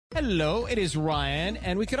Hello, it is Ryan,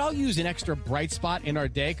 and we could all use an extra bright spot in our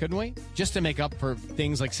day, couldn't we? Just to make up for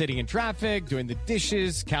things like sitting in traffic, doing the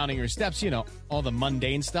dishes, counting your steps, all the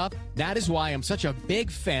mundane stuff. That is why I'm such a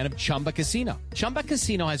big fan of Chumba Casino. Chumba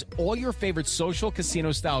Casino has all your favorite social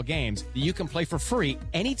casino-style games that you can play for free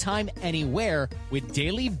anytime, anywhere with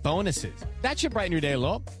daily bonuses. That should brighten your day a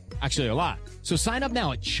little. Actually, a lot. So sign up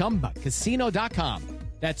now at ChumbaCasino.com.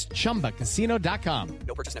 That's ChumbaCasino.com.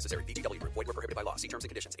 No purchase necessary. VGW Group. Void where prohibited by law. See terms and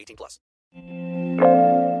conditions. 18+.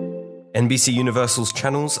 NBCUniversal's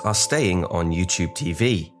channels are staying on YouTube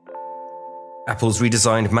TV. Apple's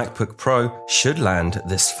redesigned MacBook Pro should land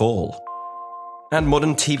this fall. And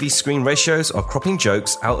modern TV screen ratios are cropping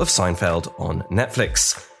jokes out of Seinfeld on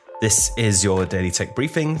Netflix. This is your Daily Tech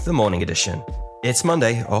Briefing, the morning edition. It's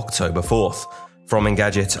Monday, October 4th. From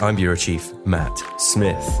Engadget, I'm Bureau Chief Matt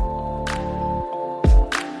Smith.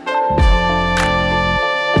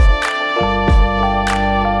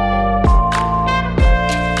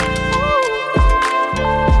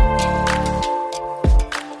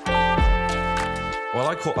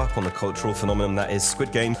 Caught up on the cultural phenomenon that is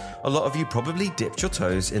Squid Game, a lot of you probably dipped your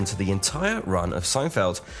toes into the entire run of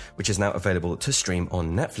Seinfeld, which is now available to stream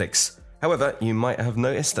on Netflix. However, you might have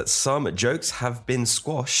noticed that some jokes have been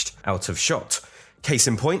squashed out of shot. Case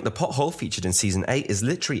in point, the pothole featured in Season 8 is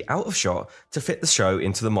literally out of shot to fit the show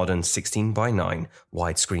into the modern 16:9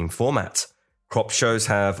 widescreen format. Crop shows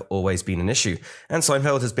have always been an issue, and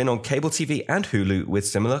Seinfeld has been on cable TV and Hulu with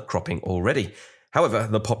similar cropping already. However,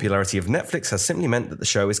 the popularity of Netflix has simply meant that the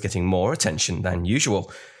show is getting more attention than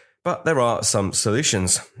usual. But there are some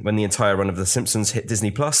solutions. When the entire run of The Simpsons hit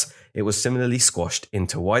Disney+, it was similarly squashed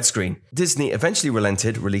into widescreen. Disney eventually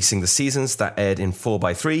relented, releasing the seasons that aired in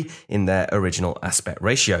 4:3 in their original aspect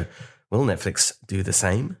ratio. Will Netflix do the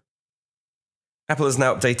same? Apple has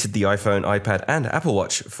now updated the iPhone, iPad, and Apple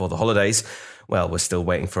Watch for the holidays. Well, we're still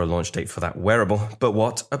waiting for a launch date for that wearable, but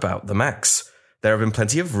what about the Macs? There have been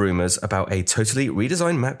plenty of rumours about a totally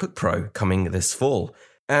redesigned MacBook Pro coming this fall.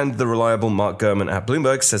 And the reliable Mark Gurman at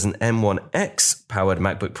Bloomberg says an M1X powered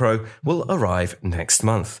MacBook Pro will arrive next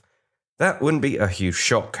month. That wouldn't be a huge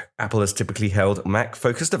shock. Apple has typically held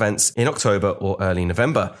Mac-focused events in October or early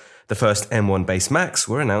November. The first M1-based Macs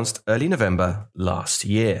were announced early November last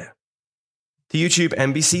year. The YouTube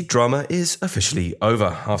NBC drama is officially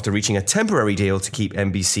over. After reaching a temporary deal to keep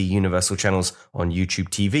NBCUniversal channels on YouTube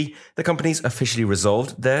TV, the companies officially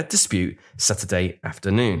resolved their dispute Saturday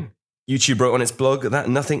afternoon. YouTube wrote on its blog that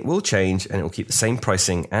nothing will change and it will keep the same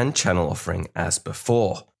pricing and channel offering as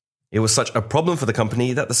before. It was such a problem for the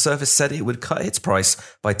company that the service said it would cut its price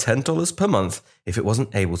by $10 per month if it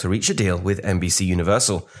wasn't able to reach a deal with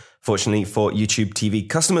NBCUniversal. Fortunately for YouTube TV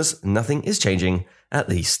customers, nothing is changing, at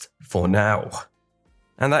least for now.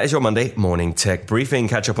 And that is your Monday morning tech briefing.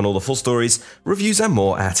 Catch up on all the full stories, reviews and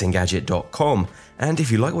more at Engadget.com. And if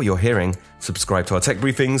you like what you're hearing, subscribe to our tech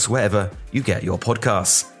briefings wherever you get your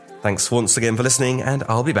podcasts. Thanks once again for listening, and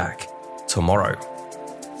I'll be back tomorrow.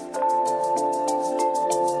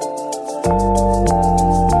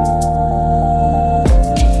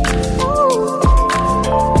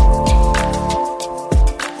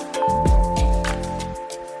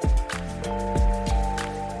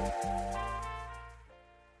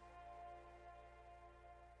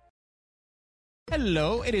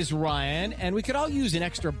 Hello, it is Ryan, and we could all use an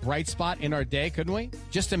extra bright spot in our day, couldn't we?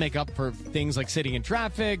 Just to make up for things like sitting in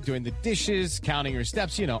traffic, doing the dishes, counting your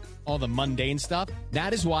steps, all the mundane stuff.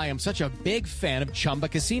 That is why I'm such a big fan of Chumba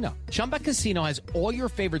Casino. Chumba Casino has all your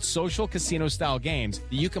favorite social casino-style games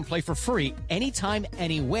that you can play for free anytime,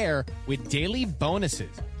 anywhere with daily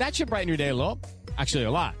bonuses. That should brighten your day a little. Actually,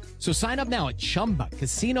 a lot. So sign up now at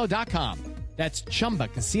ChumbaCasino.com. That's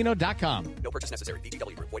ChumbaCasino.com. No purchase necessary.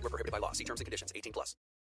 VGW Group. Void where prohibited by law. See terms and conditions. 18+.